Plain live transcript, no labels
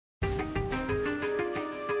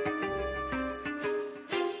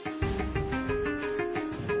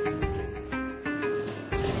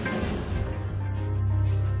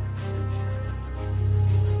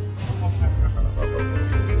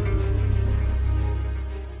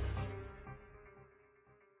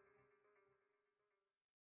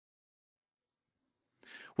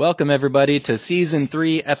Welcome, everybody, to Season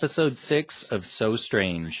 3, Episode 6 of So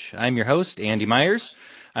Strange. I'm your host, Andy Myers.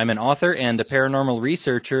 I'm an author and a paranormal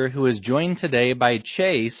researcher who is joined today by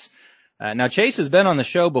Chase. Now, Chase has been on the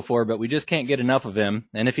show before, but we just can't get enough of him.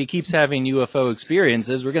 And if he keeps having UFO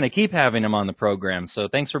experiences, we're going to keep having him on the program. So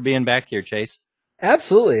thanks for being back here, Chase.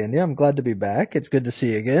 Absolutely, Andy. I'm glad to be back. It's good to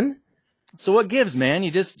see you again. So what gives, man? You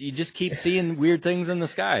just keep seeing weird things in the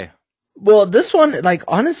sky. Well, this one,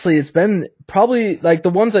 honestly, it's been probably, the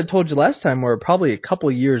ones I told you last time were probably a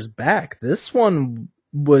couple years back. This one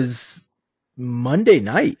was Monday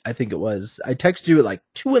night, I think it was. I texted you at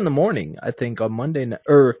 2 a.m, I think, on Monday night,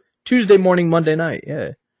 or Tuesday morning, Monday night,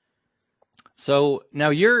 yeah. So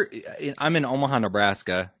now I'm in Omaha,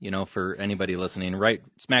 Nebraska, for anybody listening, right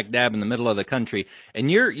smack dab in the middle of the country.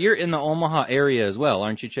 And you're in the Omaha area as well,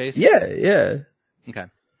 aren't you, Chase? Yeah. Okay.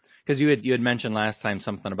 Because you had mentioned last time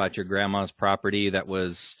something about your grandma's property that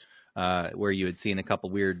was where you had seen a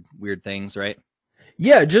couple weird things, right?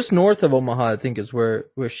 Yeah, just north of Omaha, I think, is where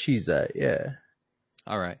she's at. Yeah.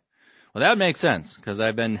 All right. Well, that makes sense because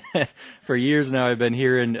I've been for years now. I've been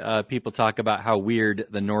hearing people talk about how weird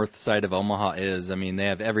the north side of Omaha is. I mean, they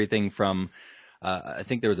have everything from I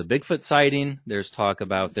think there was a Bigfoot sighting. There's talk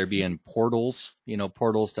about there being portals,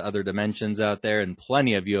 portals to other dimensions out there, and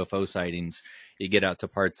plenty of UFO sightings. You get out to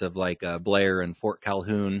parts of Blair and Fort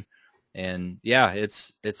Calhoun, and yeah,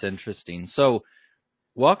 it's interesting. So,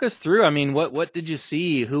 walk us through. I mean, what did you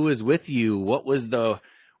see? Who was with you? What was the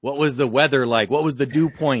weather like? What was the dew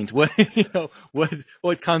point? What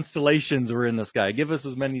constellations were in the sky? Give us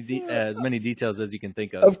as many details as you can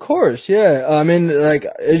think of. Of course, yeah. I mean,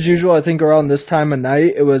 as usual, I think around this time of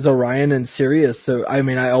night, it was Orion and Sirius. So, I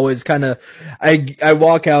mean, I always I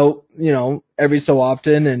walk out, every so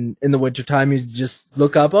often, and in the wintertime, you just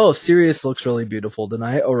look up, oh, Sirius looks really beautiful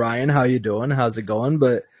tonight. Orion, how you doing? How's it going?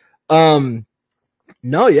 But,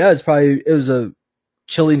 no, yeah, it was a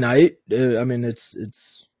chilly night. I mean,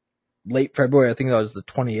 it's late February. I think that was the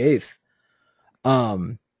 28th.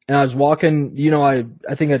 And I was walking,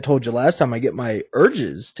 I think I told you last time, I get my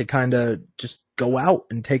urges to kind of just go out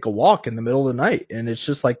and take a walk in the middle of the night. And it's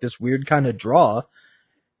just like this weird kind of draw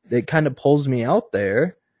that kind of pulls me out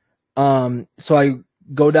there. So I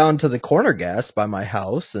go down to the corner gas by my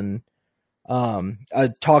house, and I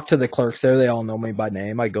talk to the clerks there. They all know me by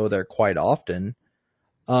name. I go there quite often.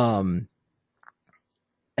 And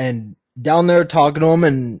down there talking to them,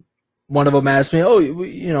 and one of them asked me,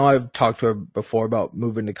 oh, I've talked to her before about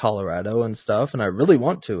moving to Colorado and stuff, and I really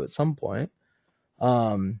want to at some point.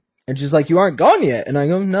 And she's like, you aren't gone yet. And I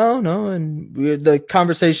go, no. And the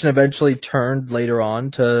conversation eventually turned later on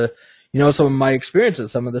to, some of my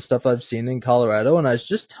experiences, some of the stuff I've seen in Colorado. And I was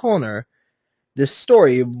just telling her this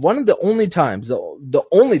story. One of the only times, the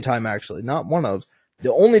only time actually, not one of,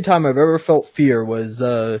 the only time I've ever felt fear was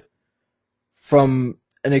from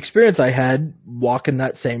an experience I had walking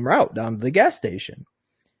that same route down to the gas station.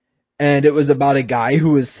 And it was about a guy who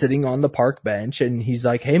was sitting on the park bench, and he's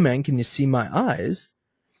like, hey man, can you see my eyes?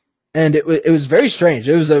 And it was very strange.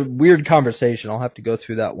 It was a weird conversation. I'll have to go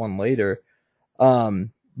through that one later.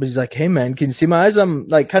 But he's like, hey man, can you see my eyes? I'm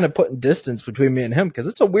kind of putting distance between me and him, because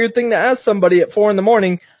it's a weird thing to ask somebody at 4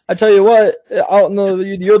 a.m. I tell you what,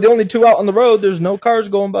 you're the only two out on the road. There's no cars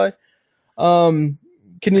going by. Can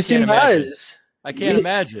you see my eyes? I can't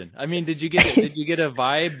imagine. I mean, did you get a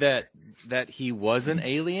vibe that he was an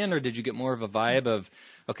alien, or did you get more of a vibe of,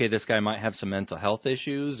 okay, this guy might have some mental health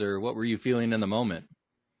issues, or what were you feeling in the moment?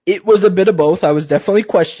 It was a bit of both. I was definitely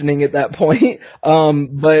questioning at that point.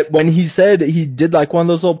 But when he said he did one of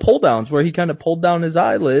those little pull downs where he kind of pulled down his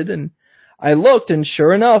eyelid, and I looked, and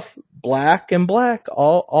sure enough, black and black,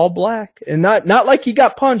 all black, and not like he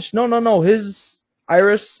got punched. No. His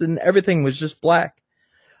iris and everything was just black.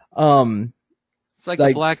 It's like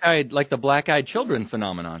the black-eyed children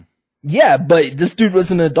phenomenon. Yeah, but this dude was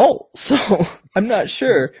an adult, so I'm not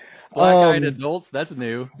sure. Black-eyed adults, that's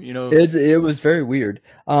new, It was very weird.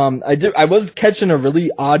 I was catching a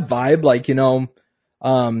really odd vibe,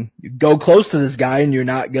 you go close to this guy and you're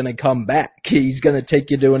not gonna come back. He's gonna take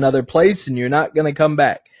you to another place and you're not gonna come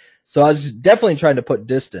back. So I was definitely trying to put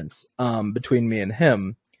distance between me and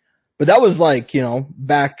him. But that was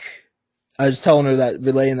back, I was telling her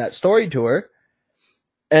relaying that story to her.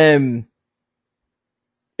 And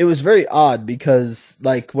it was very odd because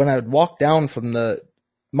when I would walk down from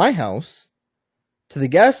my house to the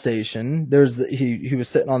gas station, he was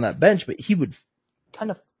sitting on that bench, but he would kind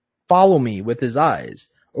of follow me with his eyes,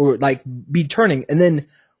 or be turning. And then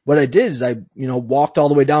what I did is I walked all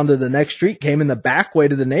the way down to the next street, came in the back way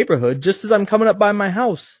to the neighborhood, just as I'm coming up by my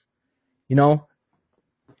house.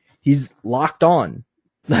 He's locked on.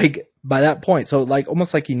 by that point. So like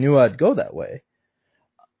almost like he knew I'd go that way.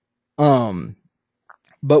 Um,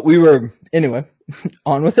 but we were anyway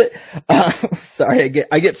on with it. Sorry,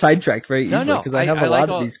 I get sidetracked very No, easily no, because I have a like lot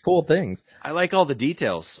of these cool things. I like all the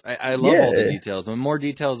details. I love all the Yeah, details. The more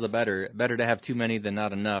details, the better. Better to have too many than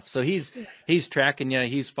not enough. So he's tracking you.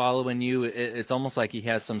 He's following you. It's almost like he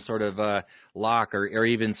has some sort of lock or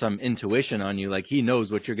even some intuition on you. Like he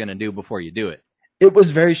knows what you're going to do before you do it. it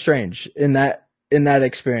was very strange in that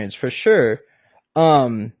experience for sure.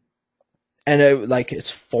 Um, and like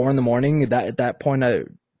it's 4 a.m. That at that point I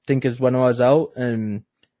think is when I was out, and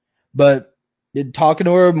but talking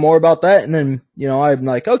to her more about that, and then I'm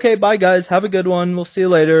like, okay, bye guys, have a good one, we'll see you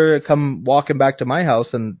later. I come walking back to my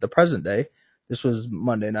house in the present day. This was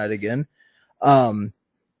Monday night again. Um,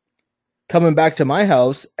 coming back to my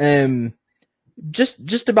house and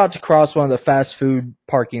just about to cross one of the fast food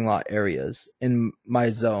parking lot areas in my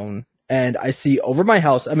zone, and I see over my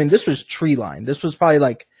house. I mean, this was tree line. This was probably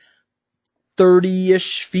like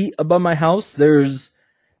 30-ish feet above my house. There's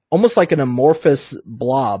almost like an amorphous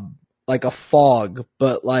blob, like a fog,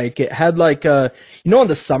 but like it had like in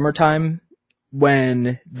the summertime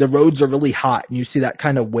when the roads are really hot and you see that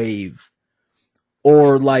kind of wave,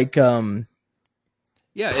 or like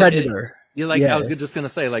Yeah, Predator. you like I Yeah, was just gonna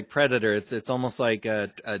say like Predator. It's almost like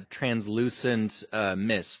a translucent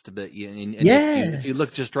mist, but and if yeah. you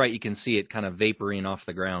look just right, you can see it kind of vaporing off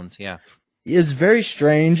the ground. Yeah. Is very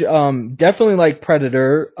strange. Definitely like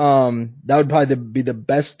Predator. That would probably be the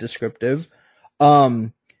best descriptive.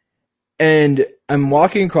 Um, and I'm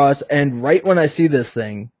walking across, and right when I see this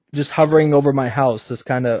thing just hovering over my house, this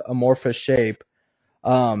kind of amorphous shape,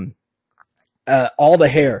 um, all the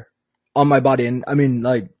hair on my body, and I mean,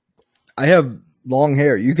 like, I have long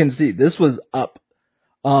hair. You can see this was up.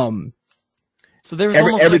 Um, So there was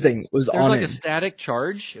almost everything was there's on like a it. static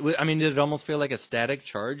charge. I mean, did it almost feel like a static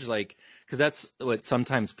charge? Like, because that's what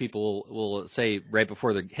sometimes people will say right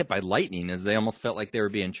before they're hit by lightning, is they almost felt like they were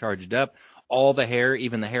being charged up. All the hair,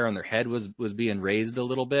 even the hair on their head, was being raised a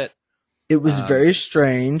little bit. It was Um, very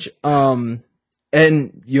strange.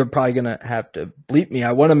 And you're probably gonna have to bleep me.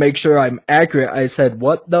 I want to make sure I'm accurate. I said,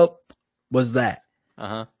 "What the was that?"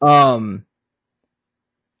 uh-huh. Um,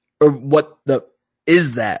 or what the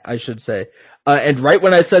is that? I should say. And right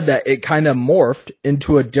when I said that, it kind of morphed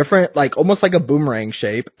into a different, like almost like a boomerang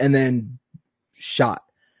shape, and then shot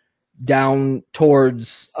down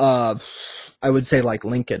towards, I would say like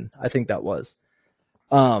Lincoln. I think that was.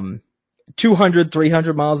 Um, 200,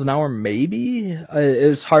 300 miles an hour, maybe. It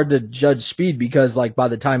was hard to judge speed because, like, by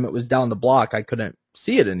the time it was down the block, I couldn't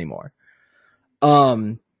see it anymore.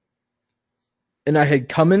 Um, and I had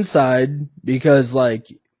come inside because, like,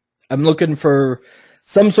 I'm looking for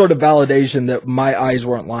some sort of validation that my eyes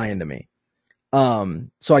weren't lying to me.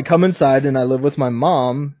 So I come inside and I live with my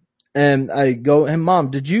mom, and I go, "Hey, Mom,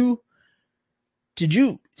 did you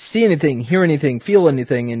see anything, hear anything, feel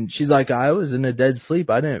anything?" And she's like, "I was in a dead sleep.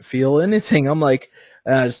 I didn't feel anything." I'm like,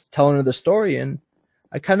 and I was telling her the story, and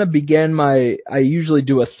I kind of began I usually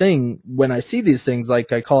do a thing when I see these things,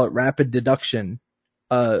 like I call it rapid deduction.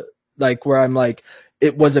 Like where I'm like,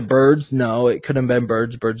 was it birds? No, it couldn't have been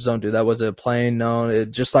birds. Birds don't do that. Was it a plane? No,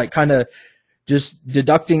 it just like kind of just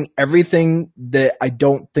deducting everything that I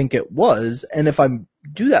don't think it was. And if I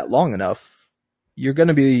do that long enough, you're going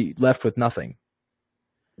to be left with nothing.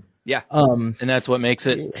 Yeah. Um, And that's what makes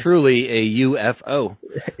it truly a UFO,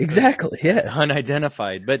 exactly. Yeah.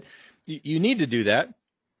 unidentified. But you need to do that.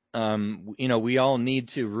 We all need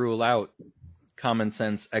to rule out common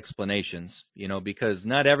sense explanations, because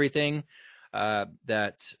not everything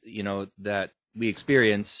that we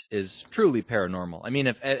experience is truly paranormal. I mean,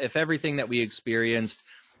 if everything that we experienced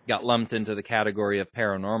got lumped into the category of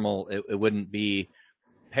paranormal, it wouldn't be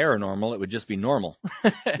paranormal. It would just be normal.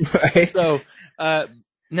 Right. So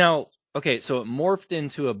now, okay, so it morphed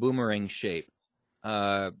into a boomerang shape.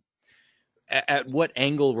 Uh, at what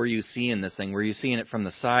angle were you seeing this thing? Were you seeing it from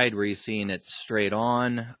the side? Were you seeing it straight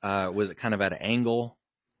on? Was it kind of at an angle?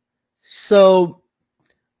 So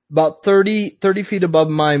about 30 feet above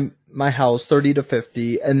my house, 30 to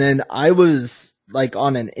 50. And then I was like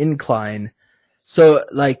on an incline. So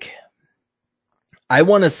like, I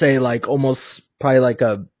want to say like almost probably like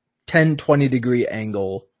a 10-20 degree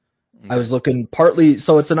angle. I was looking partly,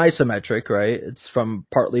 so it's an isometric, right? It's from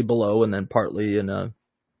partly below and then partly in a,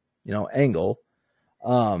 angle.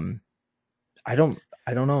 Um, I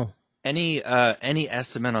don't know. Any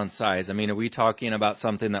estimate on size? I mean, are we talking about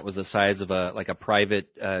something that was the size of a private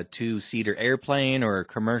two-seater airplane or a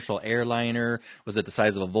commercial airliner? Was it the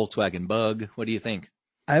size of a Volkswagen Bug? What do you think?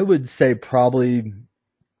 I would say probably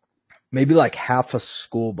maybe like half a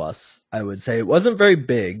school bus. I would say it wasn't very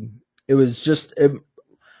big. It was just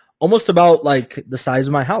almost about like the size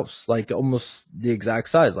of my house, like almost the exact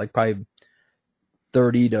size, like probably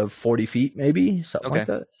 30 to 40 feet, maybe something like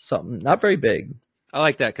Okay. that. Something not very big. I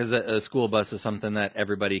like that because a school bus is something that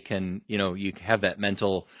everybody can, you have that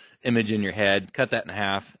mental image in your head, cut that in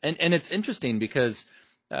half. And it's interesting because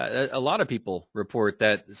a lot of people report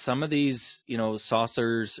that some of these,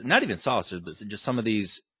 saucers, not even saucers, but just some of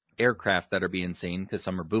these aircraft that are being seen, because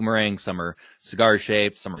some are boomerang, some are cigar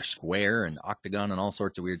shaped, some are square and octagon and all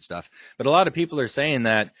sorts of weird stuff. But a lot of people are saying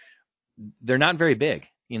that they're not very big,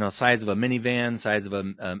 size of a minivan, size of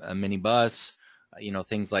a mini bus,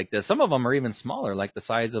 things like this. Some of them are even smaller, like the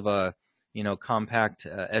size of a, compact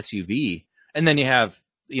SUV. And then you have,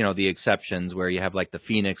 the exceptions where you have like the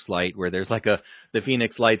Phoenix Light, where there's like the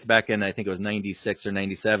Phoenix Lights back in, I think it was 96 or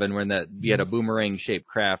 97, when you had a boomerang shaped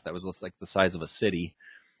craft that was like the size of a city.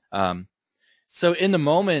 So in the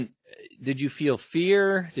moment, did you feel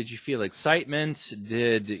fear? Did you feel excitement?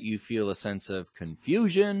 Did you feel a sense of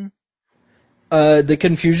confusion? The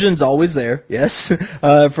confusion's always there. Yes.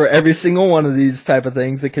 For every single one of these type of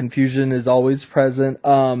things, the confusion is always present.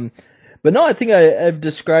 But no, I think I've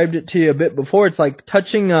described it to you a bit before. It's like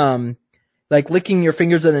touching, like licking your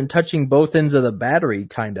fingers and then touching both ends of the battery,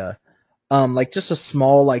 kinda. Like just a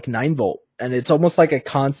small, like 9 volt. And it's almost like a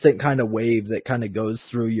constant kind of wave that kind of goes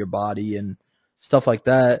through your body and stuff like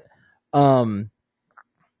that. And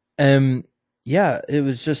yeah, it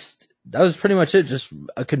was just, that was pretty much it. Just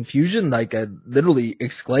a confusion, like I literally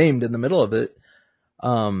exclaimed in the middle of it.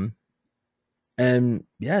 Um, and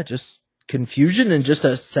yeah, just confusion and just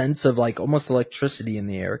a sense of like almost electricity in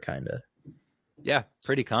the air, kind of. Yeah,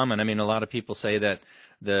 pretty common. I mean, a lot of people say that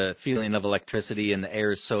the feeling of electricity in the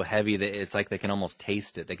air is so heavy that it's like they can almost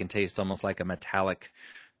taste it. They can taste almost like a metallic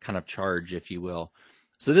kind of charge, if you will.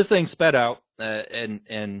 So this thing sped out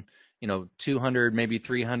and 200, maybe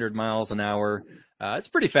 300 miles an hour. It's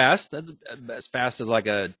pretty fast. That's as fast as like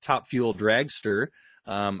a top fuel dragster.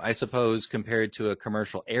 I suppose compared to a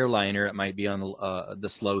commercial airliner, it might be on the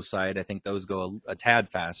slow side. I think those go a tad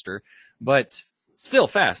faster, but still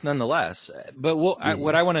fast nonetheless. But what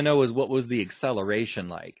I want to know is, what was the acceleration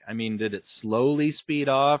like? I mean, did it slowly speed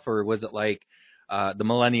off, or was it like the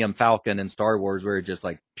Millennium Falcon in Star Wars, where it just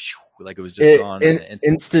like it was just gone?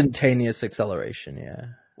 Instantaneous acceleration. Yeah.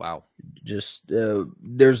 Wow. Just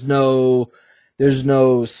there's no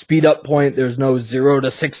speed up point. There's no 0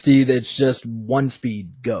 to 60. That's just one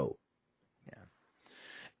speed, go. Yeah.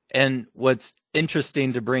 And what's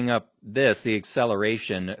interesting to bring up the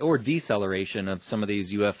acceleration or deceleration of some of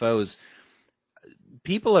these UFOs,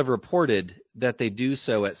 people have reported that they do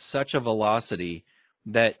so at such a velocity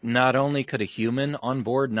that not only could a human on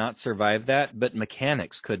board not survive that, but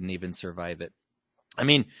mechanics couldn't even survive it. I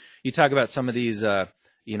mean, you talk about some of these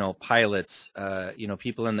pilots,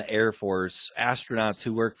 people in the Air Force, astronauts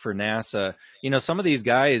who work for NASA. Some of these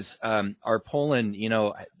guys are pulling,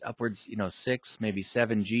 upwards, 6, maybe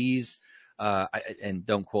 7 Gs. And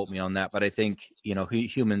don't quote me on that, but I think,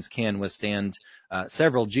 humans can withstand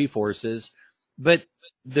several G forces. But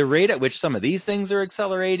the rate at which some of these things are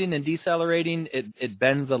accelerating and decelerating, it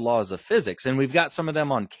bends the laws of physics. And we've got some of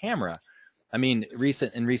them on camera. I mean,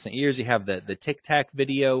 in recent years, you have the Tic Tac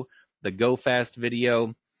video, the Go Fast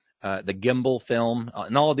video, the gimbal film,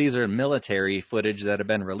 and all of these are military footage that have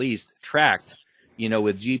been released, tracked,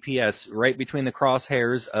 with GPS right between the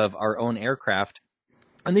crosshairs of our own aircraft.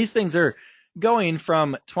 And these things are going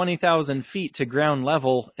from 20,000 feet to ground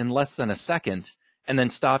level in less than a second, and then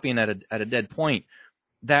stopping at a dead point.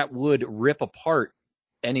 That would rip apart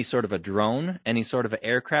any sort of a drone, any sort of an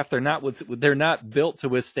aircraft. They're not built to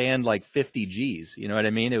withstand like 50 Gs. You know what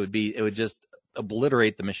I mean? It would just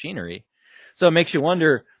obliterate the machinery. So it makes you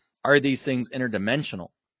wonder, are these things interdimensional?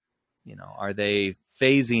 Are they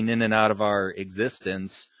phasing in and out of our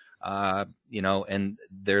existence? And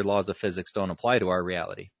their laws of physics don't apply to our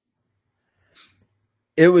reality.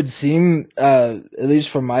 It would seem, at least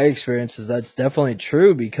from my experiences, that's definitely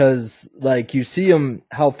true, because like you see them,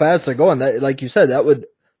 how fast they're going. That, like you said, that would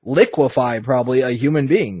liquefy probably a human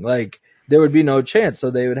being. Like there would be no chance.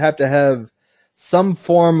 So they would have to have some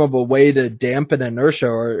form of a way to dampen inertia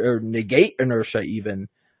or negate inertia even,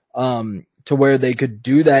 to where they could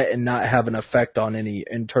do that and not have an effect on any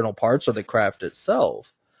internal parts of the craft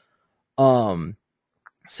itself. So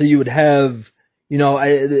you would have,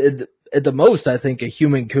 at the most, I think a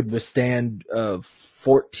human could withstand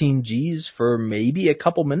 14 Gs for maybe a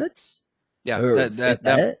couple minutes. Yeah,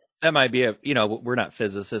 that might be we're not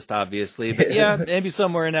physicists, obviously, but yeah, maybe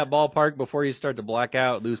somewhere in that ballpark before you start to black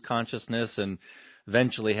out, lose consciousness, and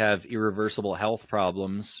eventually have irreversible health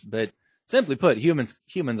problems. But simply put, humans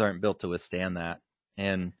aren't built to withstand that.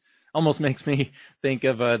 And almost makes me think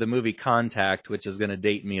of the movie Contact, which is going to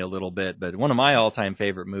date me a little bit, but one of my all-time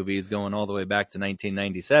favorite movies, going all the way back to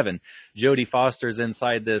 1997. Jodie Foster's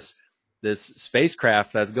inside this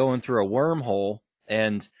spacecraft that's going through a wormhole,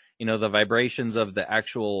 and the vibrations of the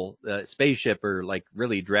actual spaceship are like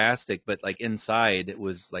really drastic, but like inside it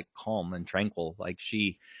was like calm and tranquil. Like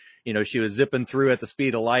she was zipping through at the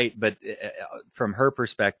speed of light, but from her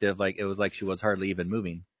perspective, like it was like she was hardly even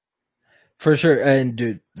moving. For sure. And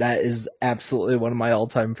dude, that is absolutely one of my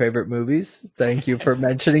all-time favorite movies. Thank you for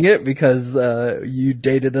mentioning it because you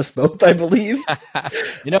dated us both, I believe.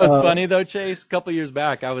 It's funny though, Chase. A couple years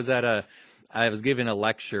back, I was giving a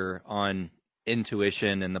lecture on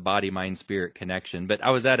intuition and the body, mind, spirit connection. But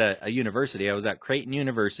I was at a university. I was at Creighton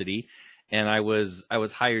University, and I was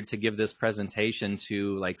hired to give this presentation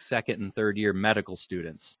to like second and third year medical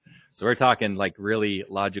students. So we're talking like really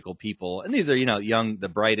logical people. And these are, young, the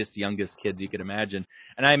brightest, youngest kids you could imagine.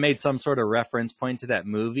 And I made some sort of reference point to that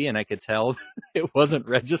movie, and I could tell it wasn't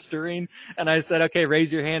registering. And I said, okay,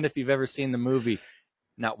 raise your hand if you've ever seen the movie.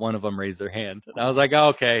 Not one of them raised their hand. And I was like, oh,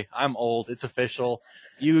 okay, I'm old. It's official.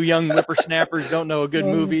 You young whippersnappers don't know a good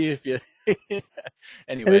movie if you... Anyway.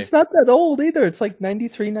 And it's not that old either. It's like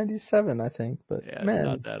 93, 97, I think. But yeah, man. It's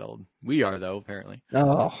not that old. We are, though, apparently.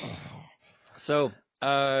 Oh. So,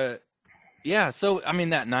 yeah. So, I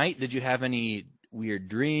mean, that night, did you have any weird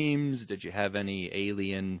dreams? Did you have any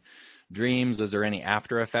alien dreams? Was there any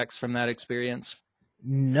after effects from that experience?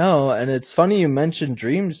 No, and it's funny you mentioned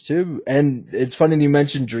dreams too. And it's funny you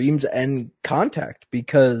mentioned dreams and Contact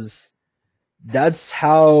because that's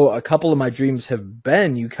how a couple of my dreams have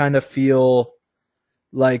been. You kind of feel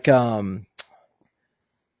like almost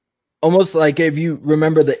like if you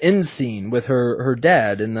remember the end scene with her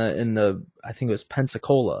dad in the I think it was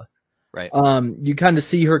Pensacola. Right. You kind of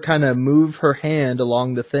see her kind of move her hand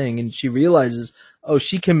along the thing, and she realizes, oh,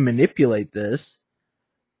 she can manipulate this.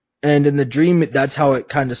 And in the dream, that's how it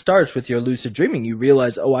kind of starts with your lucid dreaming. You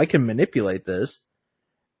realize, oh, I can manipulate this.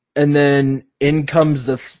 And then in comes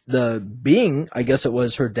the being, I guess it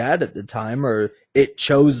was her dad at the time, or it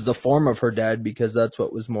chose the form of her dad because that's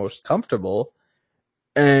what was most comfortable.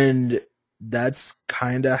 And that's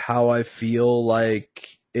kind of how I feel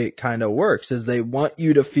like it kind of works, is they want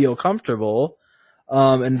you to feel comfortable.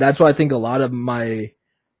 And that's why I think a lot of my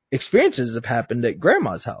experiences have happened at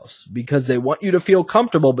grandma's house, because they want you to feel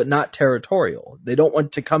comfortable, but not territorial. They don't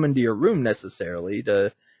want to come into your room necessarily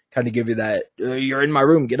to kind of give you that, you're in my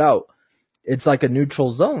room, get out. It's like a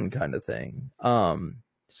neutral zone kind of thing.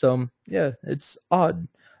 So yeah, it's odd.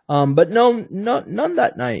 But none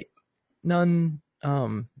that night. None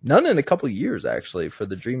in a couple of years actually for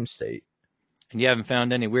the dream state. And you haven't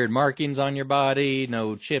found any weird markings on your body,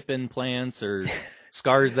 no chip implants or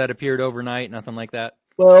scars that appeared overnight, nothing like that?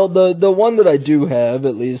 Well, the one that I do have,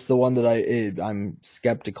 at least the one that I'm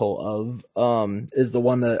skeptical of, is the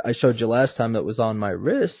one that I showed you last time that was on my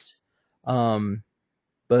wrist.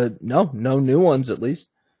 But no new ones at least.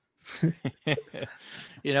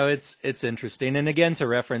 It's interesting. And again, to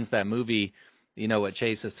reference that movie, what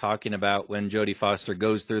Chase is talking about when Jodie Foster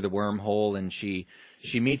goes through the wormhole and she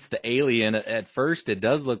meets the alien. At first, it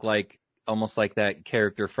does look like almost like that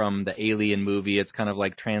character from the Alien movie. It's kind of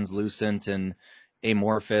like translucent and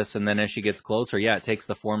amorphous, and then as she gets closer, it takes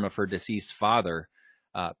the form of her deceased father,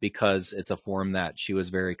 because it's a form that she was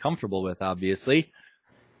very comfortable with, obviously.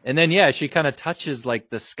 And then she kind of touches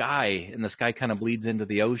like the sky, and the sky kind of bleeds into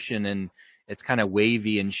the ocean, and it's kind of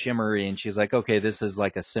wavy and shimmery, and she's like, okay, this is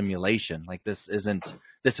like a simulation, like this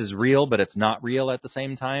is real, but it's not real at the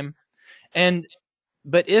same time.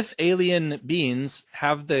 But if alien beings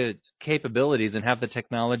have the capabilities and have the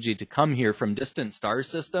technology to come here from distant star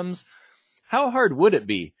systems, how hard would it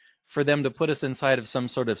be for them to put us inside of some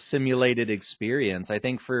sort of simulated experience? I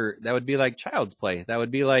think that would be like child's play. That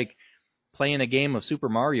would be like playing a game of Super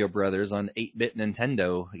Mario Brothers on 8-bit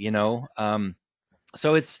Nintendo,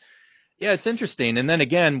 So it's interesting. And then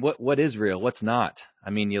again, what is real? What's not? I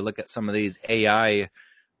mean, you look at some of these AI,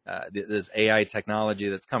 this AI technology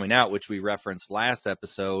that's coming out, which we referenced last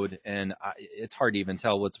episode, and it's hard to even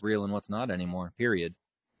tell what's real and what's not anymore, period.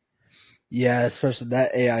 Yeah, especially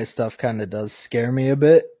that AI stuff kind of does scare me a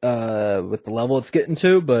bit with the level it's getting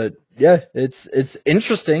to. But yeah, it's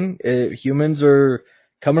interesting. Humans are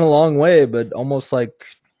coming a long way, but almost like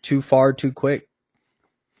too far, too quick.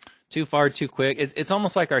 Too far, too quick. It's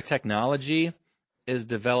almost like our technology is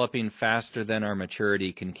developing faster than our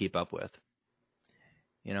maturity can keep up with.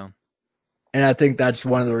 And I think that's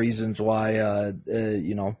one of the reasons why,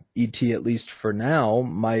 E.T., at least for now,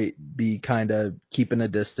 might be kind of keeping a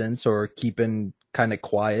distance or keeping kind of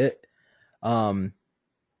quiet. But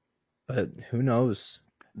who knows?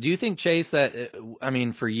 Do you think, Chase, that, I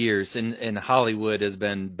mean, for years, and Hollywood has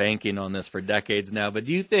been banking on this for decades now, but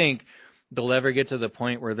do you think they'll ever get to the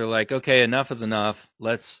point where they're like, okay, enough is enough.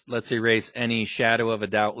 Let's erase any shadow of a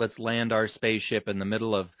doubt. Let's land our spaceship in the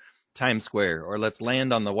middle of Times Square, or let's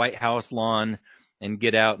land on the White House lawn and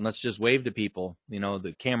get out and let's just wave to people. You know,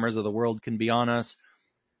 the cameras of the world can be on us.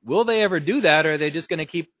 Will they ever do that, or are they just going to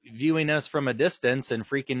keep viewing us from a distance and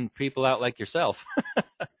freaking people out like yourself?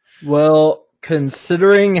 Well,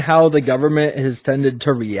 considering how the government has tended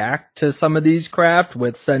to react to some of these craft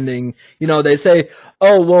with sending, they say,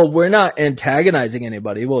 oh, well, we're not antagonizing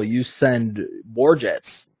anybody. Well, you send war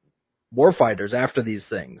jets, war fighters after these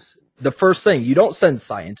things. The first thing, you don't send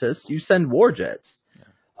scientists, you send war jets.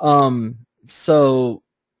 Yeah. So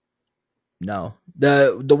no,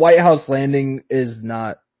 the White House landing is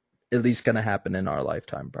not at least going to happen in our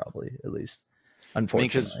lifetime, probably, at least.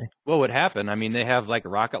 Unfortunately. I mean, what would happen? I mean, they have like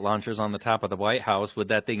rocket launchers on the top of the White House. Would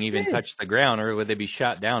that thing even touch the ground, or would they be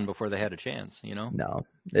shot down before they had a chance? No,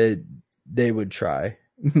 they would try.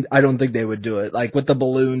 I don't think they would do it. Like with the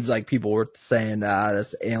balloons, like people were saying,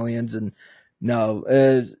 that's aliens. And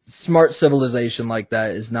no, smart civilization like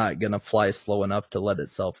that is not going to fly slow enough to let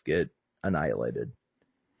itself get annihilated.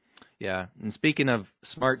 Yeah, and speaking of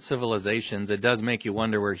smart civilizations, it does make you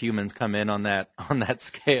wonder where humans come in on that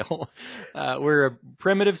scale. We're a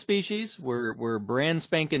primitive species. We're brand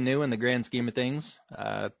spanking new in the grand scheme of things.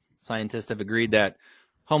 Scientists have agreed that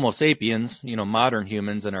Homo sapiens, modern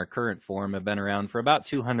humans in our current form, have been around for about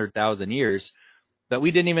 200,000 years, but we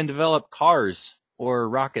didn't even develop cars or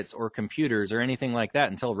rockets or computers or anything like that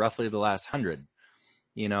until roughly the last 100.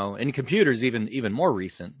 And computers even more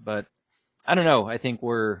recent. But I don't know. I think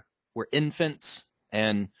we're infants,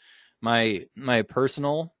 and my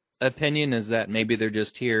personal opinion is that maybe they're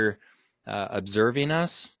just here observing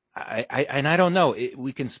us. I don't know.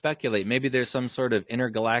 We can speculate. Maybe there's some sort of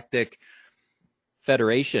intergalactic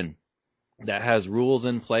federation that has rules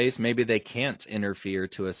in place. Maybe they can't interfere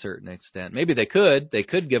to a certain extent. Maybe they could. They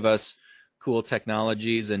could give us cool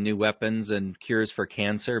technologies and new weapons and cures for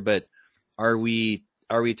cancer, but are we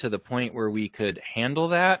to the point where we could handle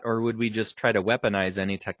that, or would we just try to weaponize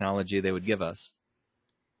any technology they would give us?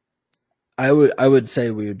 I would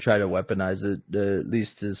say we would try to weaponize it, at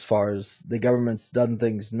least as far as the government's done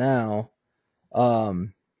things now.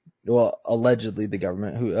 Well, allegedly the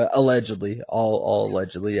government, all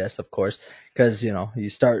allegedly, yes, of course, because you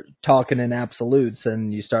start talking in absolutes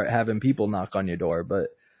and you start having people knock on your door. But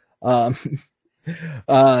no.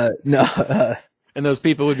 And those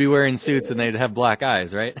people would be wearing suits and they'd have black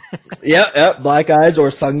eyes, right? Yeah, black eyes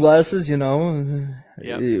or sunglasses,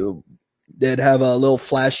 Yep. They'd have a little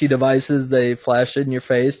flashy devices. They flash in your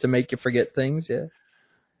face to make you forget things. Yeah.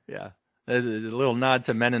 Yeah. There's a little nod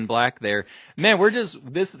to Men in Black there. Man, we're just,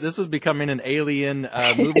 this is becoming an alien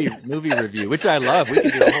movie review, which I love. We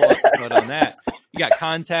could do a whole episode on that. You got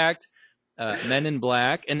Contact, Men in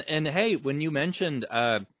Black. And hey, when you mentioned,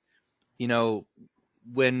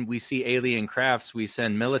 when we see alien crafts, we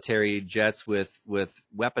send military jets with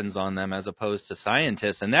weapons on them as opposed to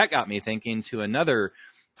scientists. And that got me thinking to another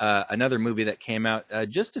movie that came out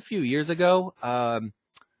just a few years ago. Oh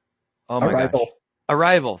my Arrival. gosh.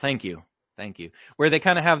 Arrival. Thank you. Where they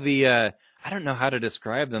kind of have the, I don't know how to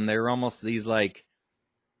describe them. They were almost these like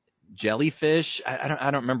jellyfish. I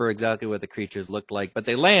don't remember exactly what the creatures looked like, but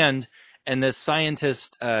they land. And this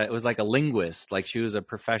scientist, it was like a linguist, like she was a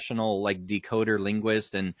professional, like decoder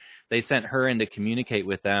linguist. And they sent her in to communicate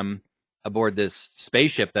with them aboard this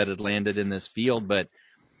spaceship that had landed in this field. But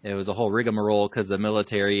it was a whole rigmarole because the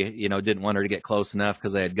military, didn't want her to get close enough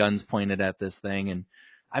because they had guns pointed at this thing. And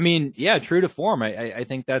I mean, yeah, true to form. I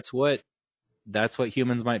think that's what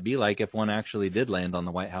humans might be like if one actually did land on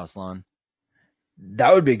the White House lawn.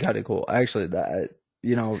 That would be kind of cool. Actually, that,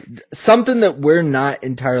 something that we're not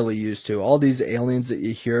entirely used to. All these aliens that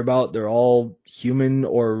you hear about, they're all human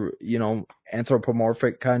or,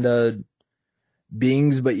 anthropomorphic kind of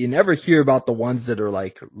beings, but you never hear about the ones that are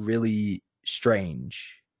like really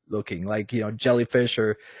strange looking, like, jellyfish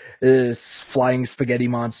or this flying spaghetti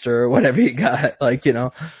monster or whatever you got, like,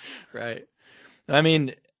 Right. I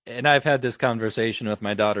mean, and I've had this conversation with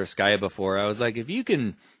my daughter Sky before. I was like, if you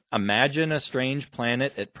can imagine a strange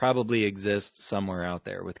planet, it probably exists somewhere out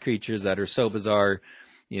there with creatures that are so bizarre,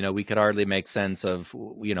 we could hardly make sense of,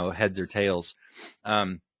 heads or tails.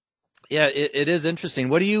 Yeah, it is interesting.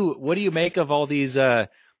 What do you make of all these?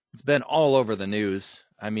 It's been all over the news.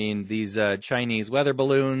 I mean, these Chinese weather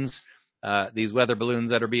balloons, these weather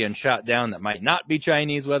balloons that are being shot down that might not be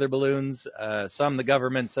Chinese weather balloons. The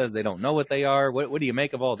government says they don't know what they are. What do you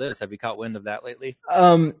make of all this? Have you caught wind of that lately?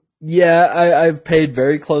 Yeah, I've paid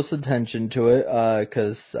very close attention to it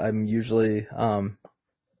because I'm usually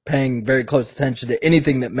paying very close attention to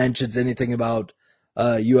anything that mentions anything about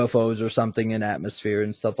UFOs or something in atmosphere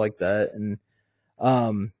and stuff like that. And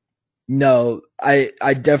um, no, I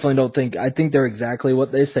definitely don't think. I think they're exactly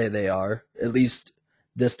what they say they are. At least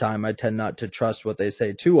this time, I tend not to trust what they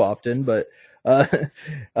say too often, but uh,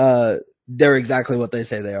 uh, they're exactly what they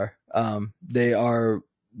say they are. They are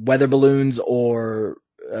weather balloons or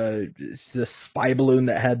the spy balloon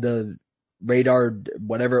that had the radar,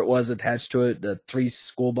 whatever it was attached to it, the 3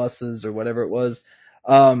 school buses or whatever it was.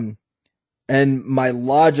 Um, and my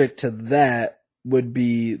logic to that would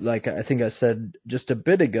be, like I think I said just a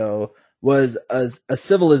bit ago, was a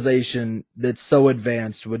civilization that's so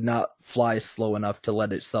advanced would not fly slow enough to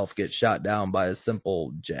let itself get shot down by a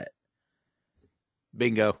simple jet.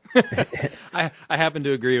 Bingo. I happen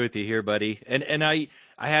to agree with you here, buddy. And I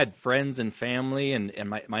had friends and family and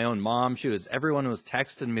my own mom. Everyone was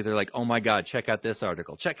texting me. They're like, "Oh my God, check out this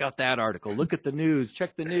article. Check out that article. Look at the news.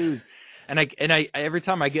 Check the news." And I every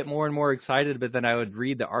time I get more and more excited, but then I would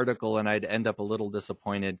read the article and I'd end up a little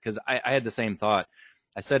disappointed because I had the same thought.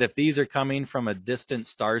 I said, if these are coming from a distant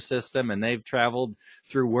star system and they've traveled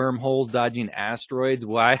through wormholes dodging asteroids,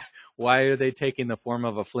 why are they taking the form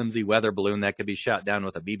of a flimsy weather balloon that could be shot down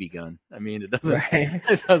with a BB gun? I mean, Right.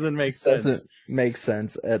 it doesn't make sense. Doesn't make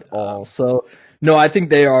sense at all. So, no, I think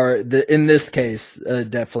they are, in this case,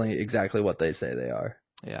 definitely exactly what they say they are.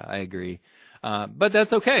 Yeah, I agree. But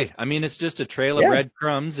that's okay. I mean, it's just a trail of Yeah.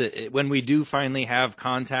 breadcrumbs. When we do finally have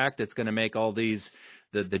contact, it's going to make all the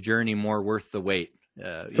journey more worth the wait.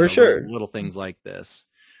 For sure. Little things like this.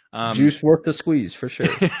 Juice worth the squeeze, for sure.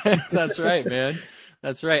 That's right, man.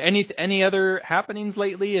 That's right. Any other happenings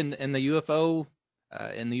lately in the UFO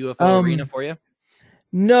arena for you?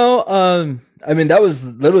 No, I mean, that was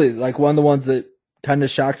literally like one of the ones that kind of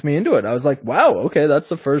shocked me into it. I was like, wow, okay, that's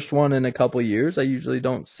the first one in a couple years. I usually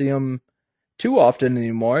don't see them too often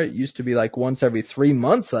anymore. It used to be like once every 3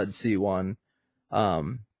 months I'd see one.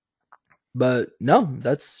 Um, but no,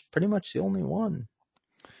 that's pretty much the only one.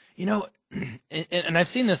 You know, and I've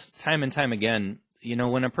seen this time and time again.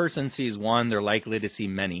 When a person sees one, they're likely to see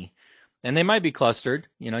many. And they might be clustered.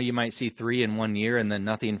 You might see 3 in 1 year and then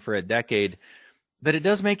nothing for a decade. But it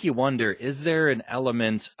does make you wonder, is there an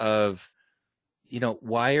element of,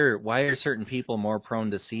 why are certain people more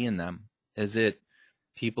prone to seeing them? Is it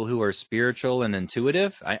people who are spiritual and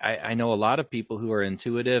intuitive? I know a lot of people who are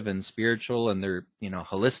intuitive and spiritual, and they're,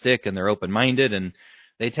 holistic, and they're open-minded, and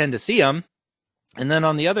they tend to see them. And then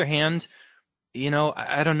on the other hand,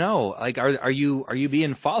 I don't know. Like, are you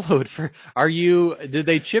being followed did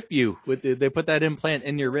they chip you did they put that implant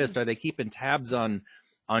in your wrist? Are they keeping tabs on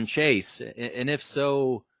Chase? And if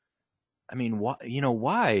so, I mean,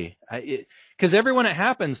 why? Because everyone it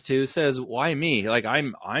happens to says, why me? Like,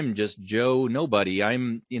 I'm just Joe Nobody.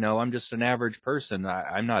 I'm just an average person.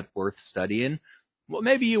 I'm not worth studying. Well,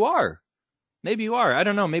 maybe you are. Maybe you are. I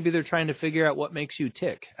don't know. Maybe they're trying to figure out what makes you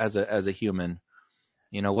tick as a human.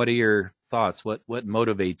 What are your thoughts? What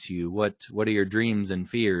motivates you? What are your dreams and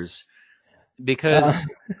fears? Because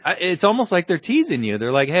it's almost like they're teasing you.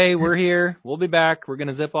 They're like, "Hey, we're here. We'll be back. We're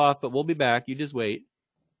gonna zip off, but we'll be back. You just wait."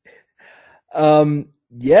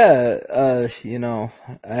 Yeah,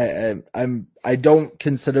 I don't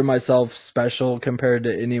consider myself special compared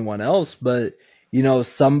to anyone else, but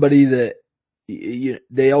somebody that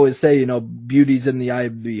they always say, beauty's in the eye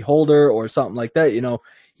of the beholder or something like that.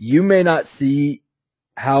 You may not see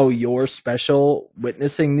how you're special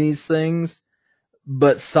witnessing these things,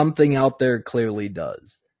 but something out there clearly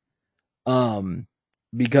does.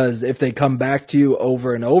 Because if they come back to you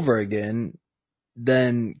over and over again,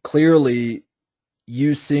 then clearly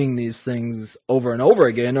you seeing these things over and over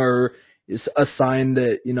again is a sign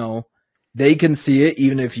that, they can see it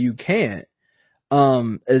even if you can't.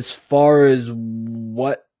 As far as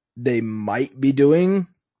what they might be doing,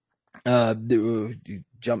 you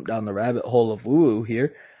jump down the rabbit hole of woo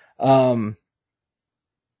here.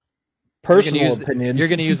 Personal opinion. You're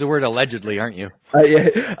going to use the word allegedly, aren't you?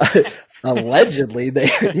 Yeah, allegedly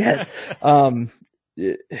there. Yes. I've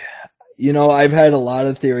had a lot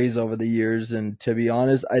of theories over the years, and to be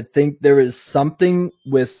honest, I think there is something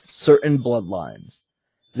with certain bloodlines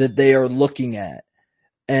that they are looking at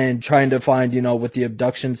and trying to find, with the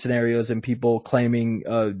abduction scenarios and people claiming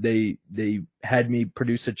they had me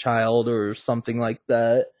produce a child or something like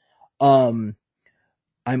that. I'm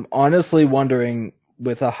honestly wondering,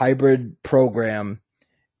 with a hybrid program,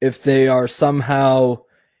 if they are somehow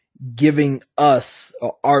giving us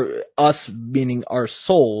meaning our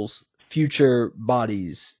souls, future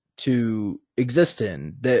bodies to exist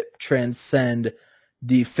in that transcend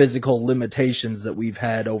the physical limitations that we've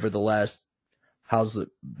had over the last, how's it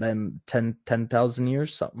been, 10,000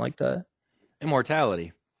 years, something like that.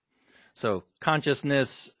 Immortality. So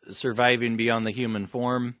consciousness surviving beyond the human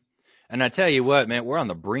form. And I tell you what, man, we're on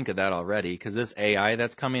the brink of that already, because this AI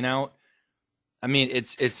that's coming out, I mean,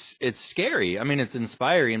 it's scary. I mean, it's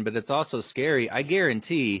inspiring, but it's also scary. I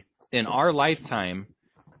guarantee in our lifetime,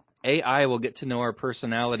 AI will get to know our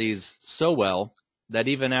personalities so well that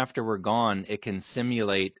even after we're gone, it can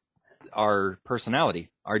simulate our personality,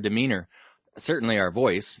 our demeanor, certainly our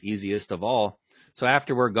voice, easiest of all. So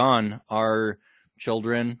after we're gone, our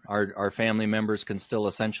children, our family members can still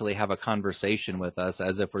essentially have a conversation with us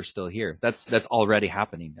as if we're still here. That's already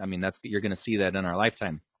happening. I mean, you're going to see that in our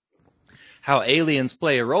lifetime. How aliens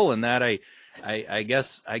play a role in that, I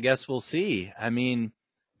guess we'll see. I mean,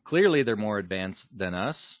 clearly they're more advanced than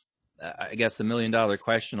us. I guess the $1 million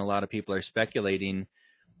question a lot of people are speculating,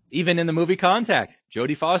 even in the movie Contact,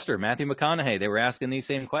 Jodie Foster, Matthew McConaughey, they were asking these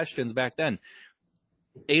same questions back then.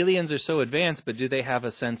 Aliens are so advanced, but do they have a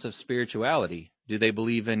sense of spirituality? Do they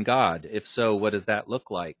believe in God? If so, what does that look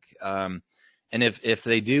like? And if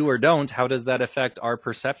they do or don't, how does that affect our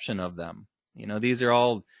perception of them? You know, these are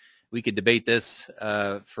all, we could debate this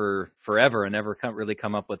for forever and never really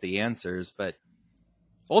come up with the answers. But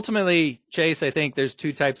ultimately, Chase, I think there's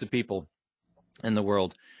two types of people in the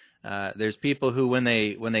world. There's people who, when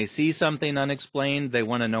they see something unexplained, they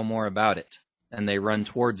want to know more about it, and they run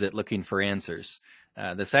towards it looking for answers.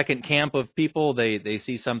 The second camp of people, they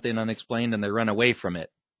see something unexplained and they run away from it.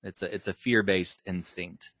 It's a fear-based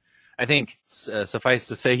instinct. I think suffice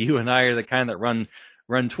to say, you and I are the kind that run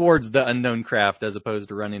towards the unknown craft as opposed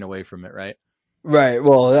to running away from it, right? Right.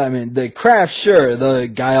 Well, I mean, the craft, sure. The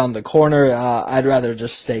guy on the corner, I'd rather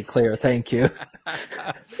just stay clear. Thank you.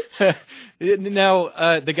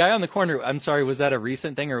 Now, the guy on the corner, I'm sorry, was that a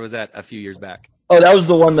recent thing or was that a few years back? Oh, that was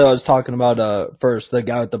the one that I was talking about first, the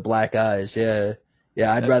guy with the black eyes. Yeah.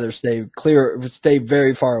 Yeah, I'd rather stay clear, stay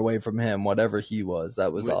very far away from him, whatever he was.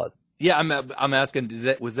 That was odd. Yeah, I'm asking, did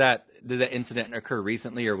that incident occur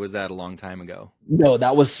recently or was that a long time ago? No,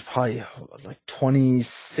 that was probably like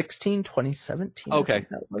 2016, 2017. Okay,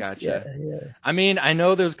 gotcha. Yeah. I mean, I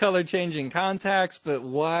know there's color changing contacts, but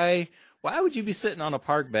why would you be sitting on a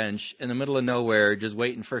park bench in the middle of nowhere just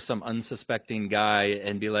waiting for some unsuspecting guy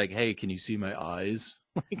and be like, hey, can you see my eyes?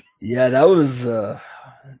 Yeah, that was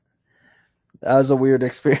a weird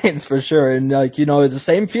experience for sure. And like, you know, the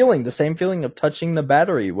same feeling of touching the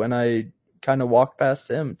battery when I kind of walked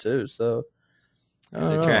past him too. So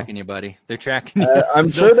they're tracking you, buddy. They're tracking you.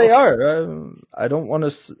 I'm sure they are. I don't want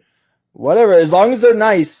to, whatever, as long as they're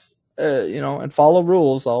nice, you know, and follow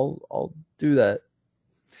rules, I'll do that.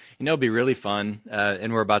 You know, it'd be really fun,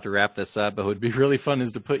 and we're about to wrap this up, but what would be really fun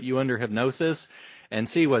is to put you under hypnosis and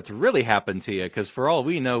see what's really happened to you. Because for all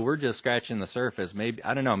we know, we're just scratching the surface. Maybe,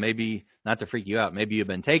 I don't know, maybe not to freak you out. Maybe you've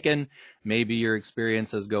been taken. Maybe your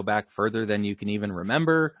experiences go back further than you can even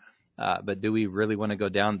remember. But do we really want to go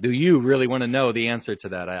down? Do you really want to know the answer to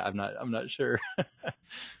that? I'm not sure.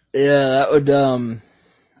 Yeah, that would,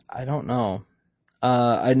 I don't know.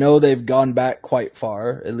 I know they've gone back quite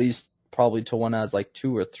far, at least probably to when I was like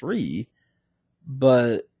 2 or 3.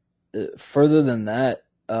 But further than that,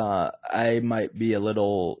 I might be a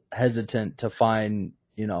little hesitant to find,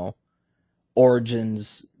 you know,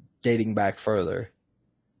 origins dating back further.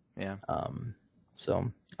 Yeah.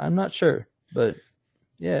 So I'm not sure, but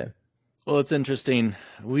yeah. Well, it's interesting.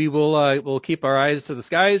 We will we'll keep our eyes to the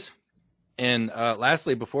skies. And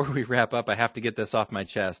lastly, before we wrap up, I have to get this off my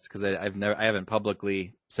chest because I haven't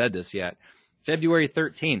publicly said this yet. February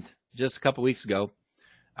 13th, just a couple weeks ago,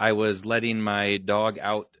 I was letting my dog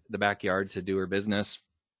out the backyard to do her business.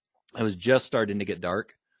 It was just starting to get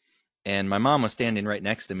dark, and my mom was standing right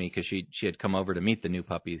next to me because she had come over to meet the new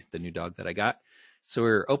puppy, the new dog that I got. So we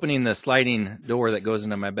were opening the sliding door that goes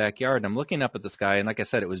into my backyard, and I'm looking up at the sky, and like I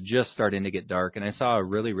said, it was just starting to get dark, and I saw a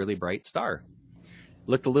really, really bright star. It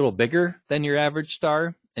looked a little bigger than your average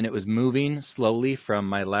star, and it was moving slowly from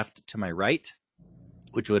my left to my right,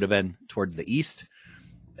 which would have been towards the east.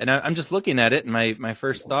 And I'm just looking at it, and my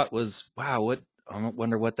first thought was, wow, I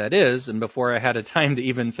wonder what that is. And before I had a time to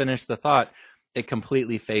even finish the thought, it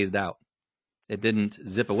completely phased out. It didn't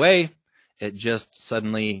zip away. It just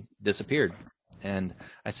suddenly disappeared. And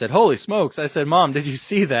I said, holy smokes. I said, Mom, did you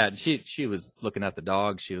see that? She was looking at the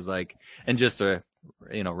dog. She was like, and just to,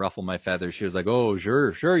 you know, ruffle my feathers, she was like, oh,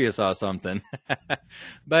 sure you saw something.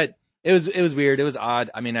 But it was weird. It was odd.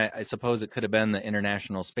 I mean, I suppose it could have been the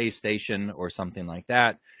International Space Station or something like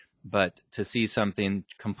that. But to see something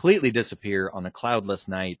completely disappear on a cloudless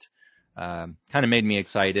night kind of made me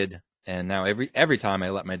excited. And now every time I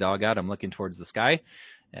let my dog out, I'm looking towards the sky.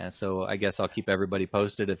 And so I guess I'll keep everybody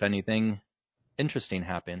posted if anything interesting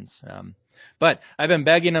happens. But I've been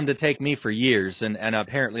begging them to take me for years, and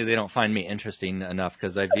apparently they don't find me interesting enough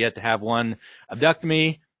because I've yet to have one abduct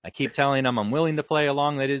me. I keep telling them I'm willing to play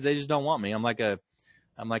along. They just don't want me. I'm like a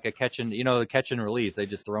catch and release. They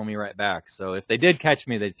just throw me right back. So if they did catch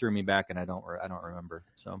me, they threw me back, and I don't remember.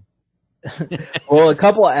 So. Well, a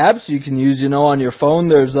couple of apps you can use, on your phone.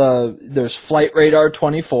 There's Flight Radar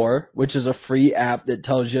 24, which is a free app that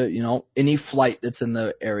tells you, any flight that's in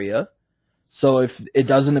the area. So if it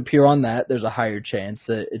doesn't appear on that, there's a higher chance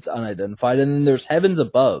that it's unidentified. And then there's Heavens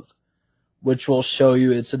Above, which will show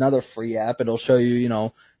you, it's another free app. It'll show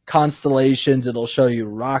you, constellations. It'll show you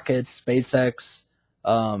rockets, SpaceX,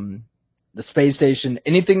 the space station,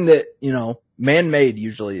 anything that, man-made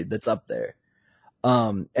usually that's up there.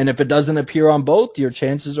 And if it doesn't appear on both, your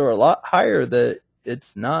chances are a lot higher that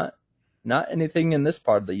it's not anything in this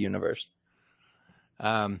part of the universe.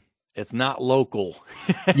 It's not local.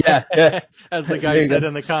 Yeah. As the guy said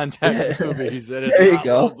in the Contact movie, he said it's there not you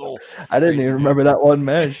go. local. I didn't even remember that one,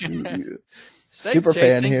 man. Super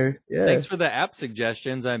fan here. Yeah. Thanks for the app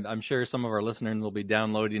suggestions. I'm sure some of our listeners will be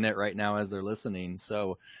downloading it right now as they're listening.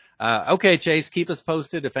 So, okay, Chase, keep us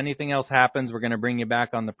posted. If anything else happens, we're going to bring you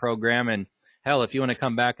back on the program. And hell, if you want to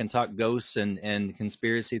come back and talk ghosts and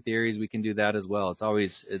conspiracy theories, we can do that as well.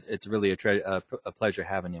 It's really a pleasure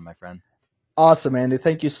having you, my friend. Awesome, Andy.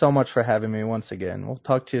 Thank you so much for having me once again. We'll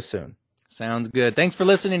talk to you soon. Sounds good. Thanks for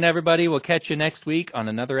listening, everybody. We'll catch you next week on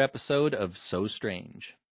another episode of So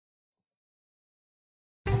Strange.